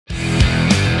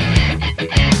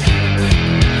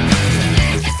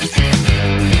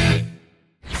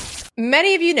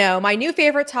Many of you know my new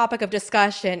favorite topic of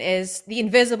discussion is the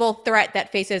invisible threat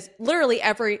that faces literally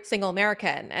every single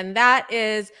American, and that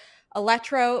is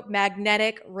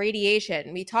electromagnetic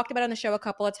radiation. We talked about it on the show a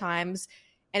couple of times,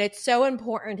 and it's so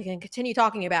important to continue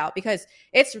talking about because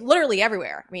it's literally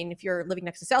everywhere. I mean, if you're living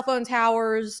next to cell phone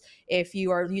towers, if you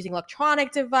are using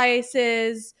electronic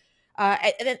devices,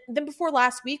 and then before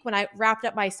last week when I wrapped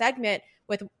up my segment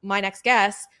with my next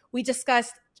guest, we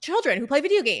discussed children who play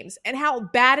video games and how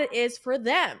bad it is for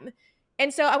them.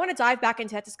 And so I want to dive back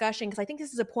into that discussion because I think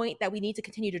this is a point that we need to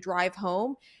continue to drive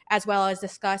home as well as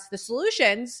discuss the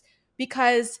solutions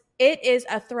because it is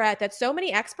a threat that so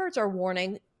many experts are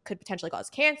warning could potentially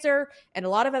cause cancer and a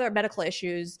lot of other medical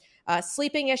issues,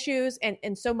 sleeping issues,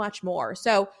 and so much more.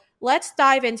 So let's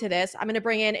dive into this. I'm going to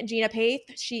bring in Gina Paeth.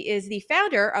 She is the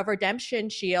founder of Redemption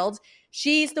Shield.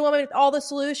 She's the woman with all the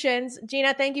solutions.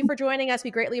 Gina, thank you for joining us.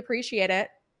 We greatly appreciate it.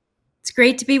 It's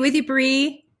great to be with you,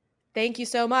 Bree. Thank you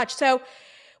so much. So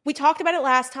we talked about it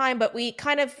last time, but we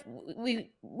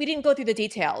didn't go through the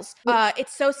details.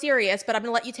 It's so serious, but I'm going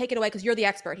to let you take it away because you're the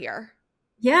expert here.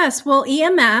 Yes. Well,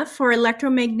 EMF, or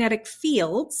electromagnetic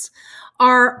fields,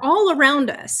 are all around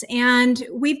us. And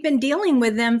we've been dealing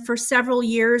with them for several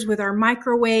years with our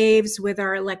microwaves, with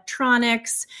our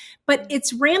electronics, but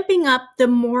it's ramping up the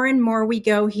more and more we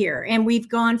go here. And we've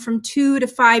gone from 2 to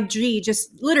 5G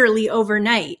just literally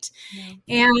overnight.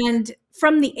 Yeah. And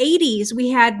from the 80s, we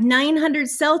had 900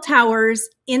 cell towers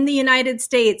in the United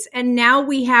States. And now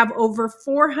we have over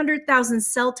 400,000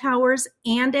 cell towers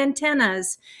and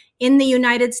antennas in the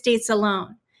United States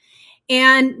alone.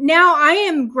 And now I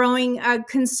am growing a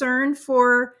concern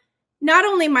for not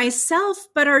only myself,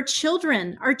 but our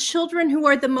children who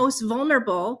are the most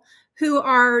vulnerable, who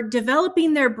are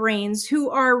developing their brains,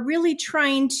 who are really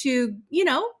trying to,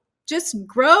 just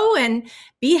grow and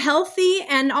be healthy.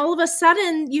 And all of a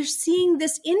sudden you're seeing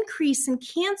this increase in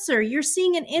cancer. You're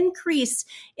seeing an increase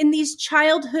in these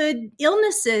childhood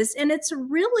illnesses. And it's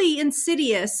really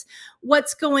insidious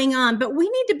what's going on. But we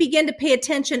need to begin to pay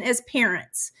attention as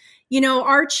parents.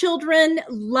 Our children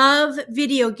love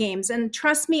video games. And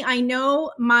trust me, I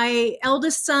know my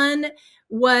eldest son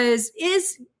for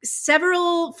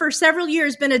several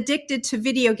years been addicted to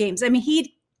video games. I mean,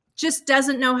 he just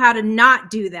doesn't know how to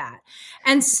not do that.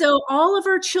 And so all of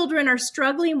our children are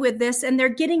struggling with this, and they're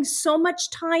getting so much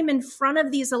time in front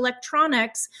of these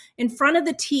electronics, in front of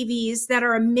the TVs that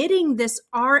are emitting this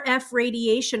RF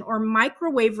radiation or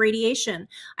microwave radiation.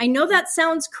 I know that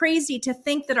sounds crazy to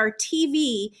think that our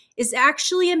TV is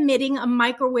actually emitting a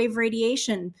microwave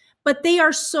radiation, but they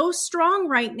are so strong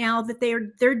right now that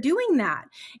they're doing that.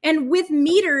 And with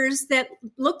meters that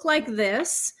look like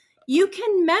this, you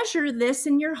can measure this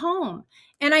in your home.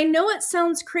 And I know it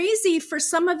sounds crazy for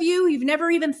some of you. You've never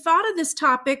even thought of this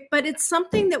topic, but it's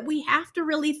something that we have to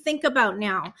really think about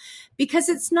now because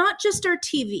it's not just our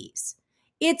TVs.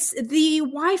 It's the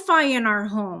Wi-Fi in our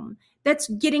home that's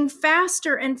getting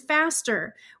faster and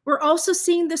faster. We're also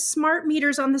seeing the smart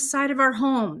meters on the side of our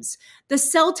homes, the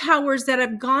cell towers that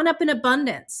have gone up in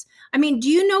abundance. I mean, do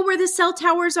you know where the cell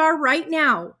towers are right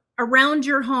now around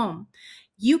your home?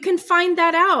 You can find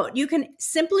that out. You can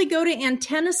simply go to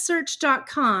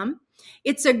antennasearch.com.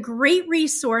 It's a great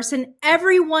resource, and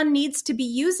everyone needs to be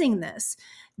using this.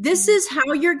 This is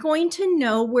how you're going to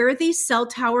know where these cell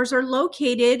towers are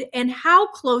located and how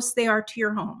close they are to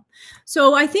your home.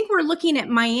 So I think we're looking at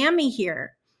Miami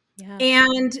here. Yeah.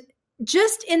 And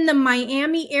just in the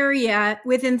Miami area,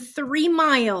 within 3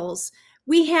 miles,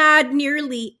 we had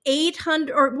nearly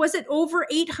 800, or was it over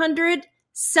 800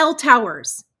 cell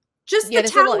towers? Just the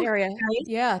tower area. Right?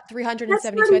 Yeah, 372.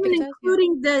 That's not even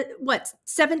including the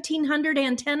 1,700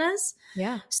 antennas.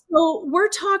 Yeah. So we're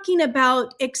talking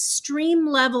about extreme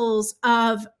levels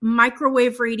of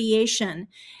microwave radiation.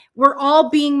 We're all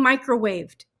being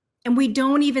microwaved, and we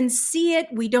don't even see it.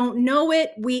 We don't know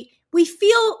it. We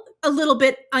feel a little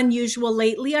bit unusual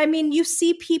lately. I mean, you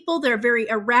see people, they're very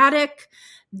erratic.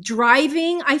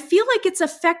 Driving, I feel like it's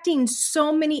affecting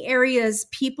so many areas,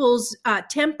 people's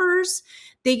tempers.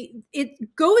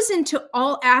 It goes into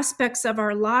all aspects of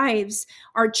our lives.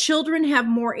 Our children have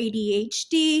more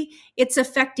ADHD. It's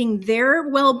affecting their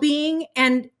well-being,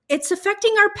 and it's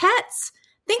affecting our pets.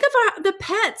 Think of the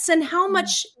pets and how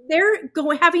much they're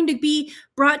having to be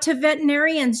brought to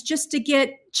veterinarians just to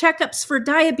get checkups for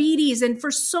diabetes and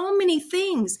for so many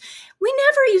things. We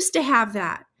never used to have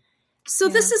that. So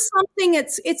This is something,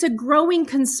 it's a growing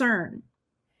concern.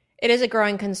 It is a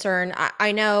growing concern.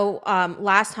 I know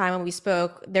last time when we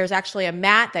spoke, there's actually a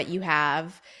mat that you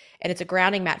have, and it's a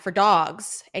grounding mat for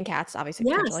dogs and cats, obviously,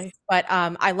 potentially. Yes. But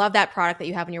I love that product that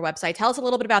you have on your website. Tell us a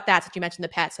little bit about that since you mentioned the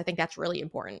pets. I think that's really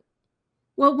important.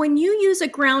 Well, when you use a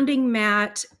grounding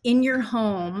mat in your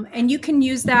home, and you can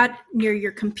use that near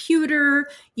your computer,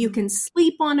 you can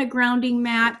sleep on a grounding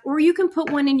mat, or you can put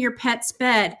one in your pet's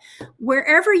bed.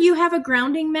 Wherever you have a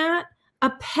grounding mat, a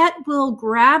pet will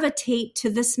gravitate to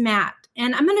this mat.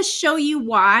 And I'm going to show you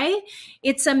why.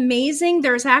 It's amazing.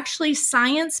 There's actually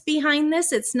science behind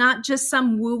this. It's not just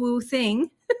some woo-woo thing.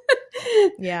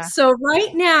 Yeah. So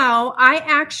right now, I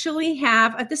actually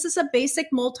have, this is a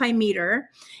basic multimeter,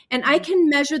 and I can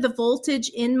measure the voltage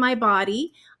in my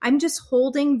body. I'm just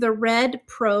holding the red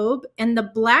probe, and the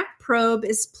black probe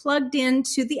is plugged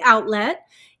into the outlet,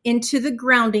 into the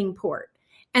grounding port.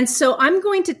 And so I'm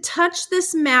going to touch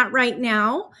this mat right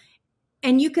now,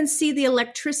 and you can see the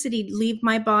electricity leave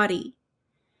my body.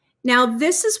 Now,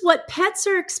 this is what pets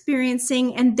are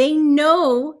experiencing, and they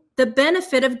know the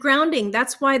benefit of grounding.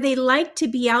 That's why they like to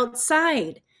be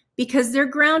outside, because they're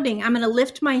grounding. I'm going to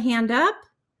lift my hand up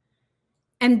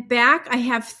and back. I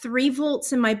have 3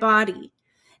 volts in my body.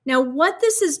 Now, what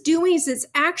this is doing is it's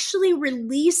actually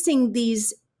releasing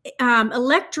these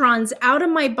electrons out of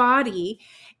my body,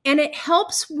 and it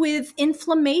helps with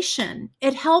inflammation.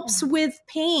 It helps with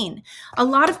pain. A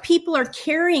lot of people are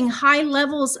carrying high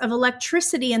levels of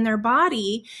electricity in their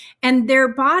body, and their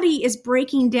body is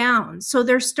breaking down. So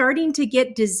they're starting to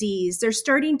get disease. They're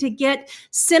starting to get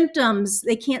symptoms.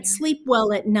 They can't sleep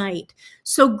well at night.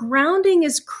 So grounding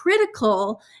is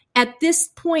critical at this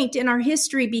point in our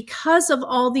history because of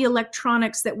all the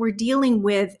electronics that we're dealing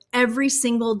with every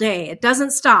single day. It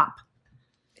doesn't stop.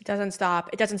 It doesn't stop.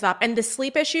 It doesn't stop. And the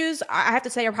sleep issues, I have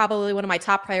to say, are probably one of my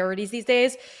top priorities these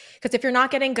days. Because if you're not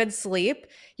getting good sleep,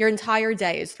 your entire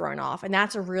day is thrown off. And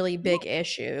that's a really big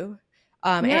issue.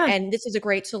 And this is a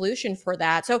great solution for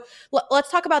that. So let's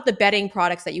talk about the bedding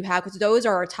products that you have, because those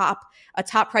are a top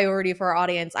priority for our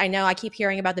audience. I know I keep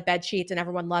hearing about the bed sheets and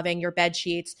everyone loving your bed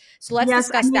sheets. So let's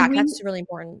discuss that. That's really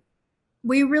important.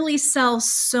 We really sell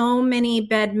so many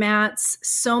bed mats,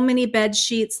 so many bed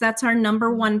sheets. That's our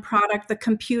number one product, the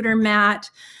computer mat.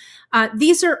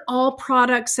 These are all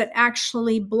products that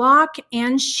actually block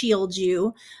and shield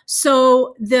you.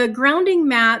 So the grounding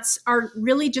mats are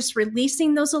really just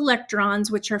releasing those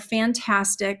electrons, which are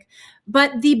fantastic.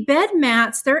 But the bed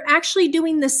mats, they're actually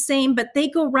doing the same, but they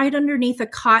go right underneath a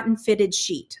cotton fitted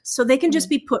sheet. So they can just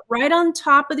be put right on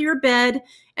top of your bed,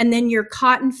 and then your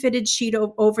cotton fitted sheet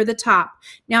over the top.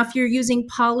 Now, if you're using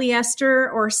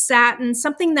polyester or satin,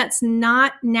 something that's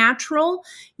not natural,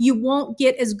 you won't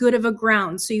get as good of a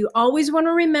ground. So you always want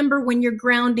to remember when you're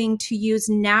grounding to use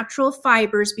natural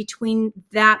fibers between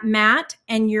that mat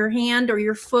and your hand or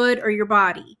your foot or your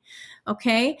body.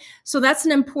 Okay, so that's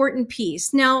an important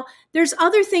piece. Now, there's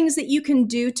other things that you can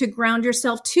do to ground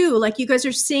yourself too. Like you guys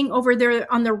are seeing over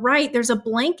there on the right, there's a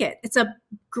blanket. It's a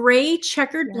gray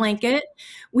checkered blanket.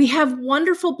 We have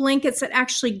wonderful blankets that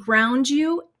actually ground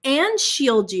you and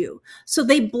shield you. So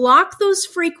they block those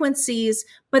frequencies,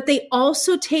 but they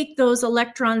also take those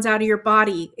electrons out of your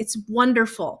body. It's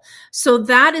wonderful. So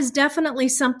that is definitely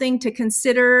something to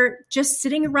consider, just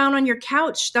sitting around on your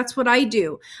couch. That's what I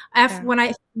do. When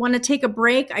I want to take a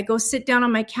break, I go sit down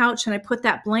on my couch and I put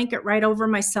that blanket right over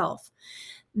myself.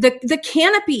 The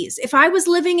canopies, if I was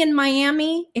living in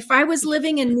Miami, if I was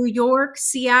living in New York,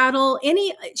 Seattle,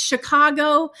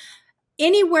 Chicago,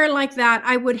 anywhere like that,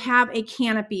 I would have a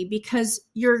canopy, because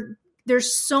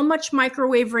there's so much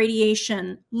microwave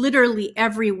radiation literally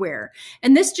everywhere.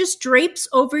 And this just drapes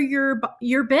over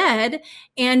your bed,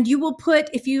 and you will put,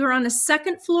 if you are on a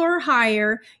second floor or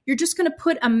higher, you're just going to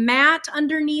put a mat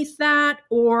underneath that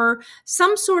or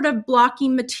some sort of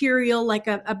blocking material like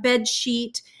a bed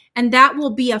sheet, and that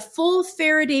will be a full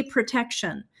Faraday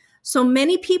protection. So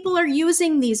many people are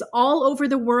using these all over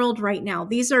the world right now.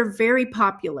 These are very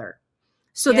popular.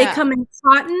 So they come in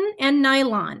cotton and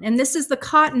nylon, and this is the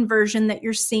cotton version that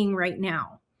you're seeing right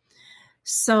now.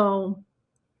 So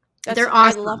they're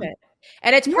awesome. I love it.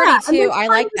 And it's pretty too. I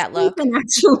like that look.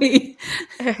 Actually.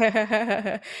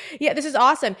 Yeah, this is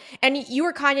awesome. And you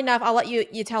were kind enough, I'll let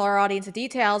you tell our audience the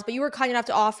details, but you were kind enough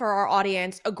to offer our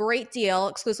audience a great deal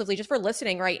exclusively just for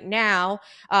listening right now.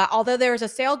 Although there's a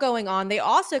sale going on, they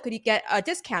also could get a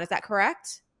discount. Is that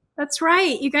correct? That's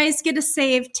right. You guys get to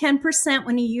save 10%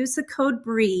 when you use the code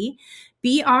BRE,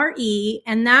 BRE,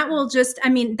 and that will just,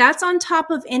 that's on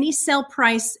top of any sale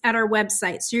price at our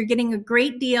website. So you're getting a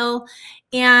great deal.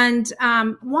 And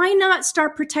why not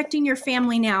start protecting your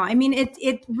family now?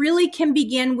 It really can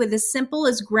begin with as simple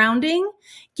as grounding,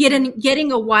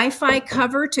 getting a Wi-Fi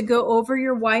cover to go over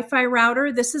your Wi-Fi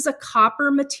router. This is a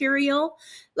copper material.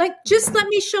 Just let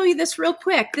me show you this real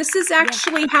quick. This is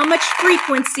actually how much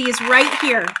frequency is right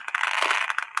here.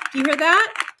 Do you hear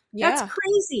that? Yeah. That's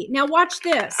crazy. Now watch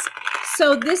this.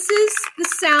 So this is the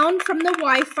sound from the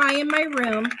Wi-Fi in my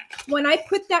room. When I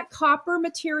put that copper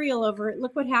material over it,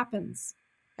 look what happens.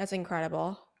 That's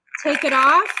incredible. Take it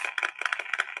off.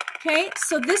 Okay,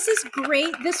 so this is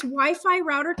great. This Wi-Fi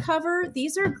router cover,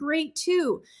 these are great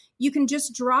too. You can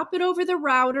just drop it over the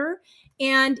router,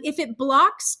 and if it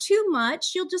blocks too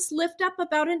much, you'll just lift up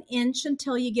about an inch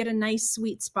until you get a nice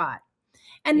sweet spot.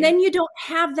 And then you don't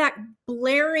have that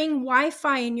blaring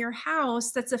Wi-Fi in your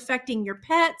house that's affecting your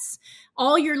pets,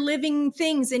 all your living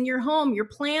things in your home, your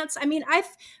plants. I mean,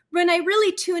 when I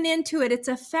really tune into it, it's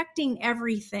affecting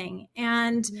everything.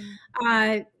 And,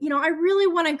 I really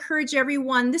want to encourage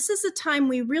everyone. This is a time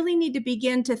we really need to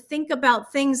begin to think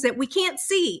about things that we can't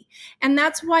see. And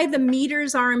that's why the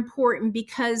meters are important,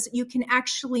 because you can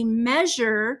actually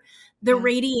measure the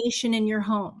radiation in your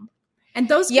home. And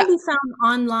those can be found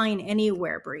online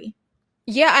anywhere, Bree.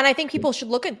 Yeah, and I think people should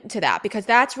look into that, because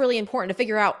that's really important to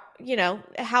figure out,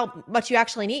 how much you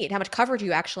actually need, how much coverage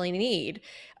you actually need.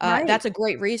 Right. That's a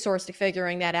great resource to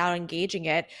figuring that out, engaging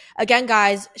it. Again,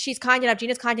 guys, Gina's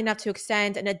kind enough to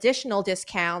extend an additional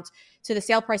discount to the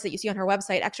sale price that you see on her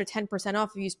website, extra 10%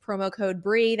 off if you use promo code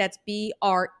BRE. That's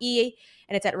BRE,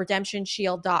 and it's at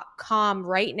redemptionshield.com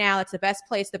right now. It's the best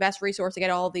place, the best resource to get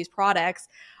all of these products.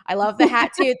 I love the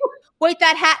hat too. Wait,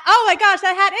 that hat. Oh my gosh,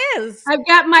 that hat is. I've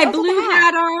got my blue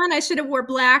hat on. I should have wore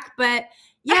black, but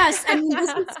yes, I mean, this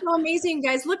is so amazing,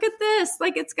 guys. Look at this.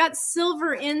 Like, it's got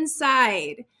silver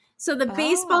inside. So the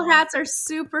baseball hats are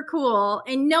super cool.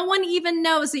 And no one even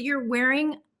knows that you're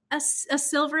wearing a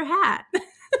silver hat.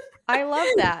 I love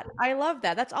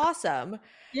that. That's awesome.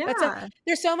 Yeah.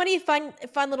 There's so many fun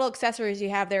little accessories you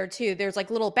have there too. There's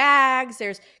like little bags.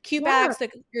 There's cute bags,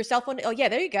 your cell phone. Oh yeah,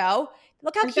 there you go.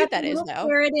 Look how cute that is, though.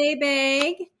 Faraday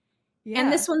bag. Yeah.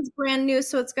 And this one's brand new,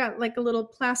 so it's got like a little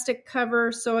plastic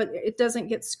cover so it doesn't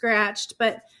get scratched.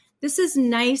 But this is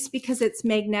nice because it's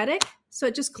magnetic, so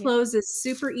it just closes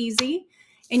super easy.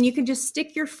 And you can just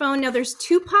stick your phone. Now there's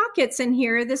 2 pockets in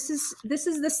here. This is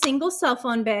the single cell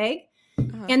phone bag.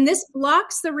 And this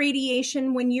blocks the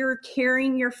radiation when you're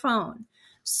carrying your phone.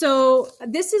 So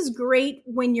this is great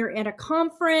when you're at a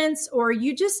conference or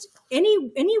you just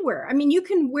anywhere. I mean, you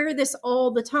can wear this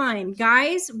all the time.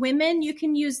 Guys, women, you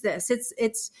can use this.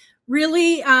 It's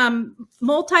really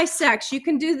multi-sex. You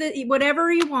can do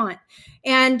whatever you want.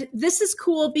 And this is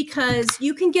cool because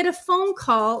you can get a phone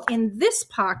call in this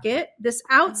pocket, this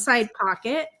outside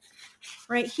pocket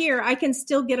right here. I can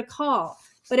still get a call.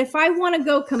 But if I want to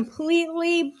go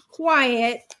completely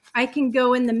quiet, I can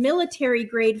go in the military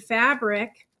grade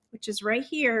fabric, which is right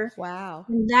here. Wow.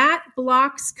 And that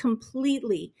blocks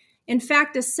completely. In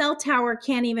fact, a cell tower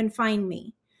can't even find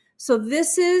me. So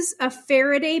this is a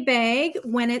Faraday bag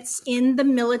when it's in the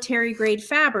military grade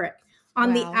fabric.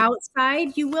 On the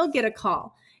outside, you will get a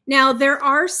call. Now, there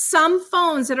are some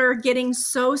phones that are getting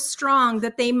so strong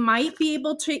that they might be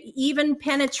able to even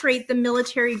penetrate the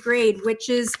military grade,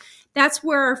 that's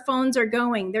where our phones are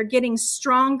going. They're getting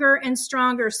stronger and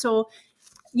stronger. So,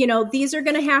 these are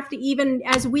going to have to, even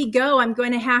as we go, I'm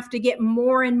going to have to get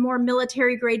more and more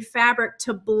military grade fabric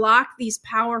to block these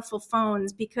powerful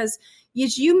phones because,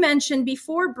 as you mentioned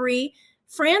before, Bree,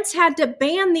 France had to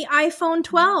ban the iPhone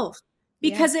 12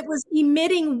 because it was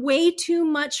emitting way too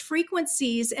much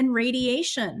frequencies and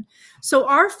radiation. So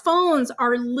our phones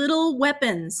are little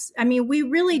weapons. I mean, we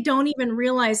really don't even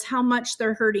realize how much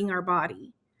they're hurting our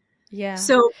body. Yeah.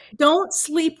 So don't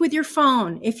sleep with your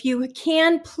phone. If you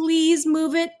can, please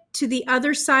move it to the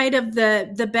other side of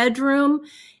the bedroom.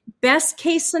 Best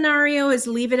case scenario is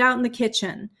leave it out in the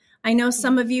kitchen. I know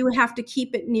some of you have to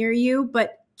keep it near you,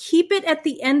 but keep it at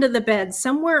the end of the bed,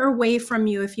 somewhere away from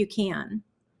you if you can.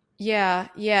 Yeah.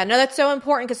 No, that's so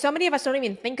important because so many of us don't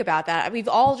even think about that. We've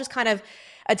all just kind of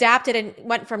adapted and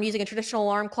went from using a traditional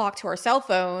alarm clock to our cell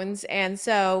phones. And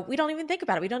so we don't even think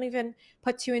about it. We don't even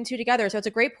put 2 and 2 together. So it's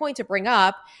a great point to bring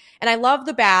up. And I love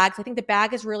the bags. I think the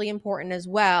bag is really important as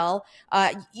well.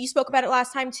 You spoke about it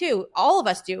last time too. All of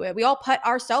us do it. We all put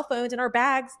our cell phones in our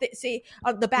bags,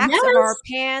 the backs of our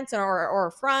pants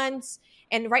or fronts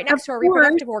and right next to our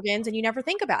reproductive organs. And you never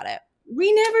think about it.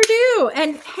 We never do.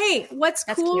 And hey, what's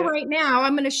cool right now,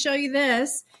 I'm going to show you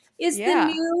this, is the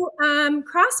new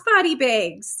crossbody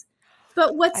bags.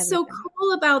 But what's so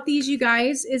cool about these, you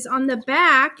guys, is on the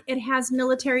back, it has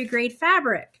military grade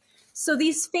fabric. So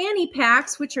these fanny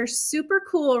packs, which are super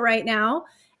cool right now,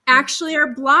 actually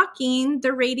are blocking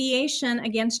the radiation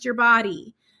against your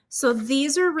body. So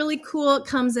these are really cool. It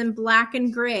comes in black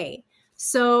and gray.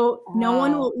 So no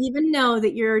one will even know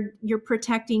that you're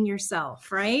protecting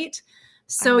yourself, right?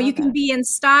 So you can be in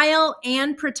style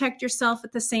and protect yourself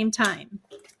at the same time.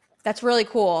 That's really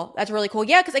cool. That's really cool.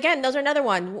 Yeah, because again, those are another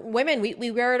one. Women,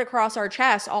 we wear it across our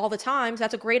chest all the time. So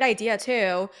that's a great idea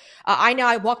too. I know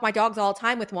I walk my dogs all the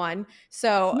time with one.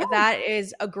 So Yeah. that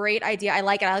is a great idea. I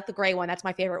like it. I like the gray one. That's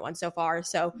my favorite one so far.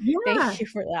 So Yeah. thank you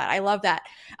for that. I love that.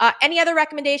 Any other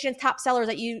recommendations, top sellers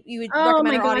that you would Oh recommend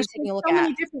my our gosh, audience there's taking a look so at?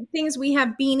 many different things. We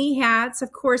have beanie hats.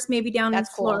 Of course, maybe down in That's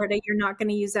cool. Florida, you're not going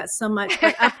to use that so much,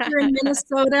 but up here in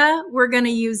Minnesota, we're going to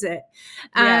use it.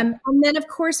 Yeah. And then, of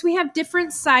course, we have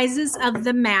different sizes of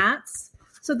the mats.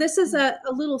 So this is a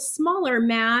little smaller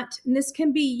mat, and this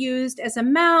can be used as a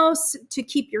mouse to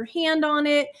keep your hand on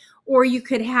it, or you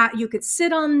could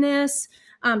sit on this.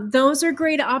 Those are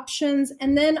great options.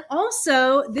 And then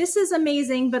also, this is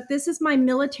amazing, but this is my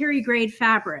military grade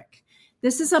fabric.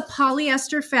 This is a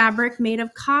polyester fabric made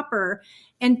of copper,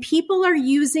 and people are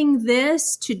using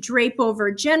this to drape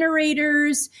over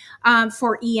generators,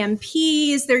 for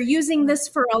EMPs. They're using this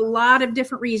for a lot of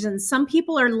different reasons. Some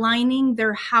people are lining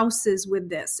their houses with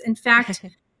this. In fact,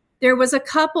 there was a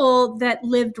couple that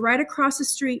lived right across the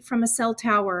street from a cell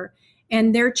tower,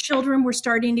 and their children were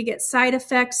starting to get side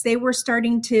effects. They were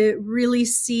starting to really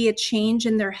see a change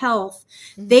in their health.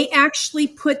 They actually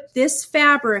put this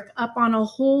fabric up on a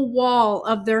whole wall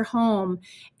of their home,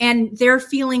 and they're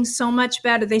feeling so much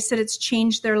better. They said it's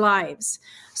changed their lives.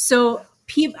 So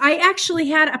I actually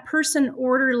had a person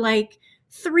order like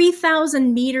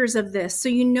 3,000 meters of this.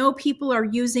 So people are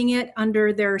using it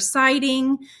under their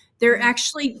siding.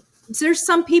 There's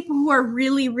some people who are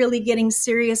really, really getting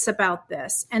serious about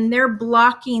this, and they're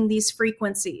blocking these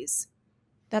frequencies.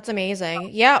 That's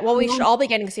amazing. Yeah. Well, we should all be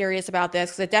getting serious about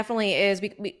this because it definitely is.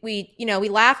 We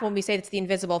laugh when we say it's the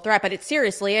invisible threat, but it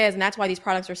seriously is. And that's why these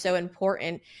products are so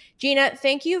important. Gina,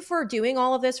 thank you for doing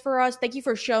all of this for us. Thank you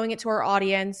for showing it to our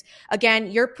audience. Again,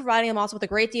 you're providing them also with a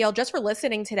great deal just for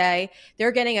listening today.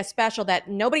 They're getting a special that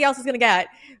nobody else is going to get.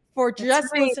 For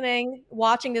just listening,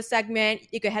 watching this segment,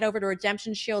 you can head over to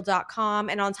redemptionshield.com.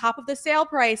 And on top of the sale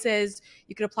prices,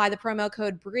 you can apply the promo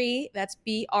code BRE, that's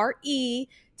BRE,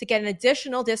 to get an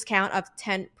additional discount of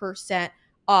 10%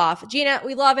 off. Gina,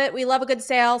 we love it. We love a good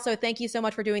sale. So thank you so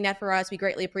much for doing that for us. We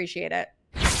greatly appreciate it.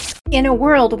 In a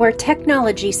world where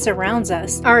technology surrounds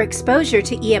us, our exposure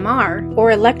to EMR,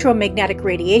 or electromagnetic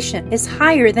radiation, is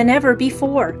higher than ever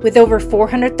before, with over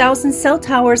 400,000 cell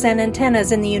towers and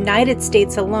antennas in the United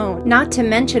States alone, not to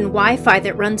mention Wi-Fi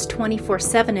that runs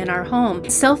 24/7 in our home,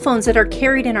 cell phones that are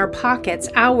carried in our pockets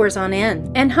hours on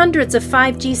end, and hundreds of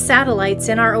 5G satellites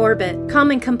in our orbit.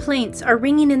 Common complaints are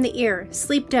ringing in the ear,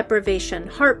 sleep deprivation,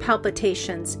 heart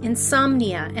palpitations,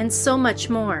 insomnia, and so much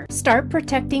more. Start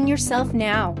protecting yourself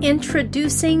now.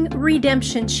 Introducing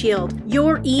Redemption Shield,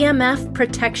 your EMF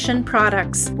protection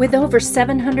products. With over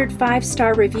 700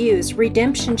 5-star reviews,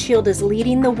 Redemption Shield is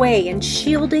leading the way in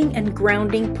shielding and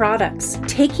grounding products,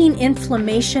 taking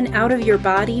inflammation out of your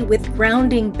body with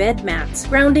grounding bed mats,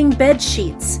 grounding bed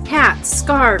sheets, hats,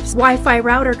 scarves, Wi-Fi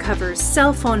router covers,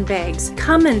 cell phone bags.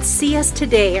 Come and see us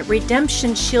today at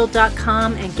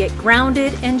redemptionshield.com and get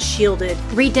grounded and shielded.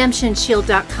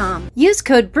 Redemptionshield.com. Use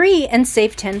code BRE and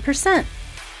save 10%.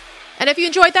 And if you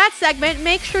enjoyed that segment,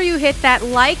 make sure you hit that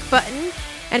like button.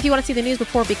 And if you want to see the news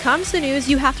before it becomes the news,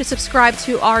 you have to subscribe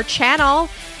to our channel.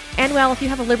 And well, if you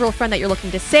have a liberal friend that you're looking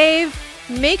to save,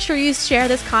 make sure you share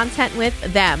this content with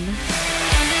them.